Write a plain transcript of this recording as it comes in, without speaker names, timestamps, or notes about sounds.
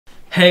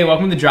Hey,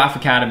 welcome to Draft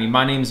Academy.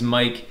 My name is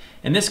Mike.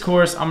 In this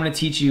course, I'm going to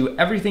teach you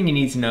everything you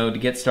need to know to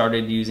get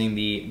started using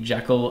the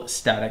Jekyll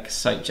static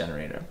site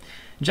generator.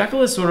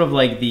 Jekyll is sort of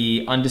like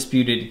the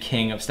undisputed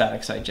king of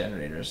static site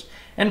generators.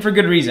 And for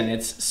good reason.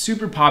 It's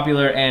super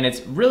popular and it's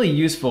really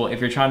useful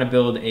if you're trying to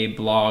build a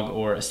blog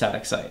or a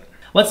static site.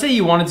 Let's say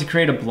you wanted to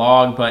create a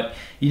blog, but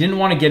you didn't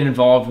want to get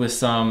involved with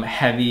some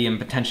heavy and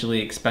potentially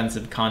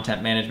expensive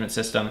content management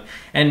system.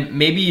 And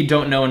maybe you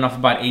don't know enough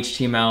about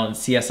HTML and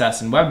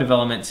CSS and web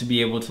development to be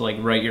able to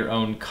write your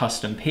own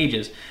custom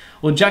pages.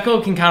 Well,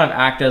 Jekyll can kind of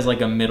act as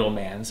like a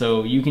middleman.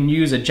 So you can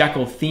use a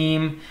Jekyll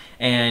theme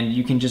and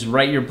you can just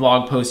write your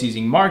blog post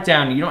using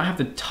Markdown. You don't have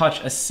to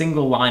touch a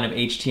single line of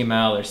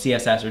HTML or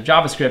CSS or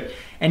JavaScript,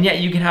 and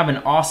yet you can have an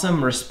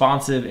awesome,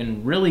 responsive,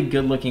 and really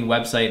good-looking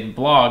website and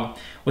blog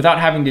without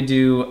having to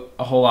do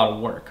a whole lot of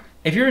work.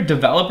 If you're a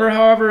developer,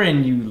 however,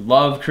 and you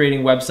love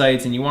creating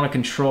websites and you want to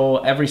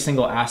control every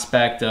single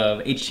aspect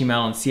of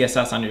HTML and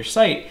CSS on your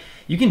site,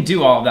 you can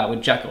do all of that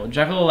with Jekyll.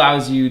 Jekyll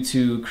allows you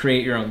to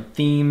create your own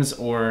themes,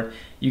 or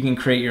you can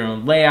create your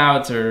own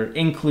layouts or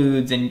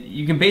includes, and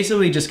you can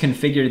basically just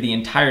configure the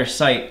entire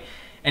site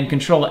and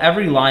control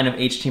every line of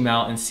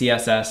HTML and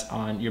CSS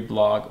on your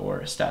blog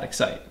or static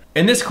site.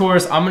 In this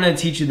course, I'm going to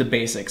teach you the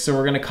basics. So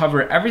we're going to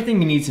cover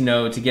everything you need to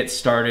know to get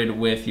started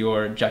with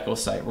your Jekyll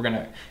site. We're going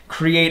to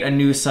create a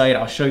new site.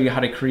 I'll show you how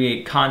to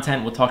create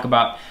content. We'll talk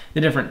about the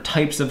different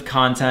types of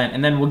content,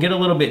 and then we'll get a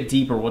little bit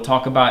deeper. We'll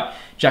talk about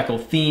Jekyll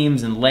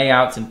themes and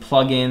layouts and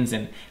plugins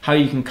and how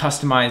you can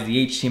customize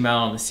the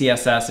HTML and the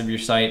CSS of your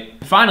site.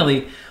 And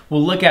finally,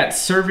 we'll look at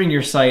serving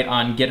your site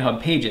on GitHub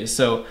Pages.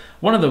 So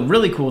one of the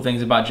really cool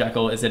things about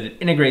Jekyll is that it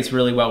integrates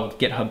really well with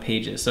GitHub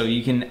Pages. So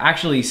you can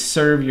actually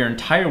serve your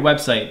entire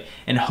website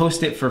and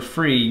host it for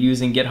free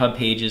using GitHub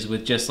Pages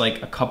with just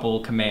like a couple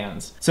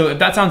commands. So if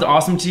that sounds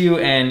awesome to you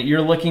and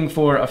you're looking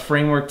for a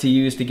framework to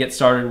use to get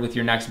started with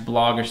your next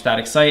blog or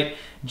static site,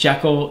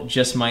 Jekyll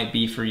just might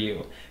be for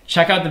you.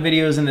 Check out the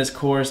videos in this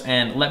course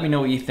and let me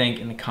know what you think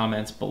in the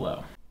comments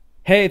below.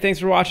 Hey, thanks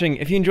for watching.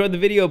 If you enjoyed the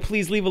video,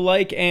 please leave a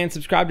like and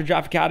subscribe to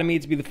Draft Academy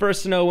to be the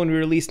first to know when we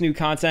release new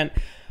content.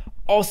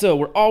 Also,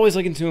 we're always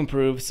looking to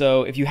improve,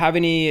 so if you have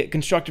any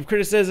constructive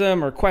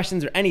criticism or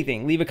questions or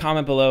anything, leave a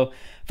comment below.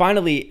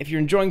 Finally, if you're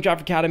enjoying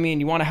Draft Academy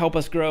and you want to help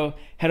us grow,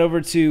 head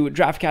over to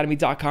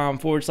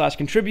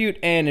draftacademy.com/contribute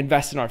and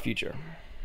invest in our future.